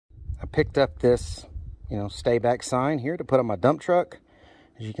I picked up this, stay back sign here to put on my dump truck.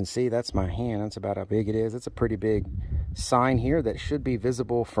 As you can see, that's my hand. That's about how big it is. It's a pretty big sign here that should be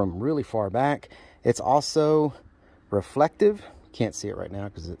visible from really far back. It's also reflective. Can't see it right now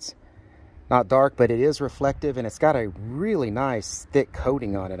because it's not dark, but it is reflective, and it's got a really nice thick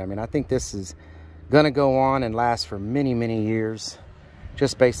coating on it. I mean, I think this is gonna go on and last for many, many years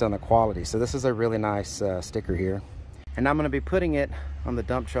just based on the quality. So this is a really nice sticker here. And I'm gonna be putting it on the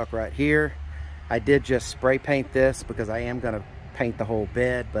dump truck right here. I did just spray paint this because I am gonna paint the whole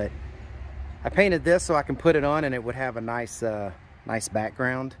bed, but I painted this so I can put it on and it would have a nice nice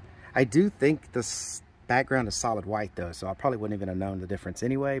background. I do think this background is solid white though, so I probably wouldn't even have known the difference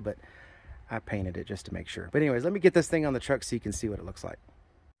anyway, but I painted it just to make sure. But anyways, let me get this thing on the truck so you can see what it looks like.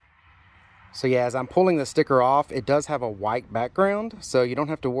 So yeah, as I'm pulling the sticker off, it does have a white background, so you don't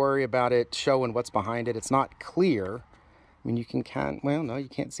have to worry about it showing what's behind it. It's not clear. I mean, you can well, no, you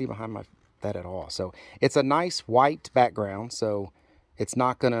can't see behind that at all. So it's a nice white background, so it's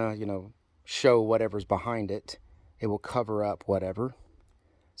not gonna, show whatever's behind it. It will cover up whatever.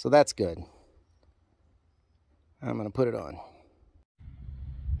 So that's good. I'm gonna put it on.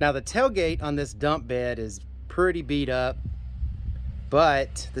 Now the tailgate on this dump bed is pretty beat up,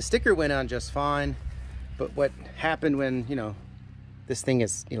 but the sticker went on just fine. But what happened when, this thing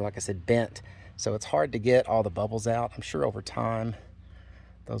is, like I said, bent, so it's hard to get all the bubbles out. I'm sure over time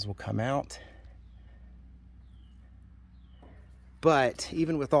those will come out. But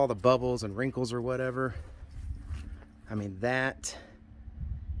even with all the bubbles and wrinkles or whatever, I mean, that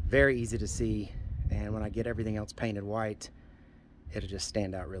very easy to see. And when I get everything else painted white, it'll just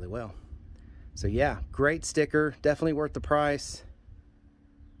stand out really well. So yeah, great sticker, definitely worth the price.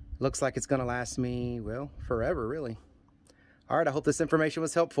 Looks like it's gonna last me, well, forever really. All right, I hope this information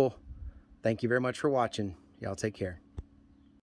was helpful. Thank you very much for watching. Y'all take care.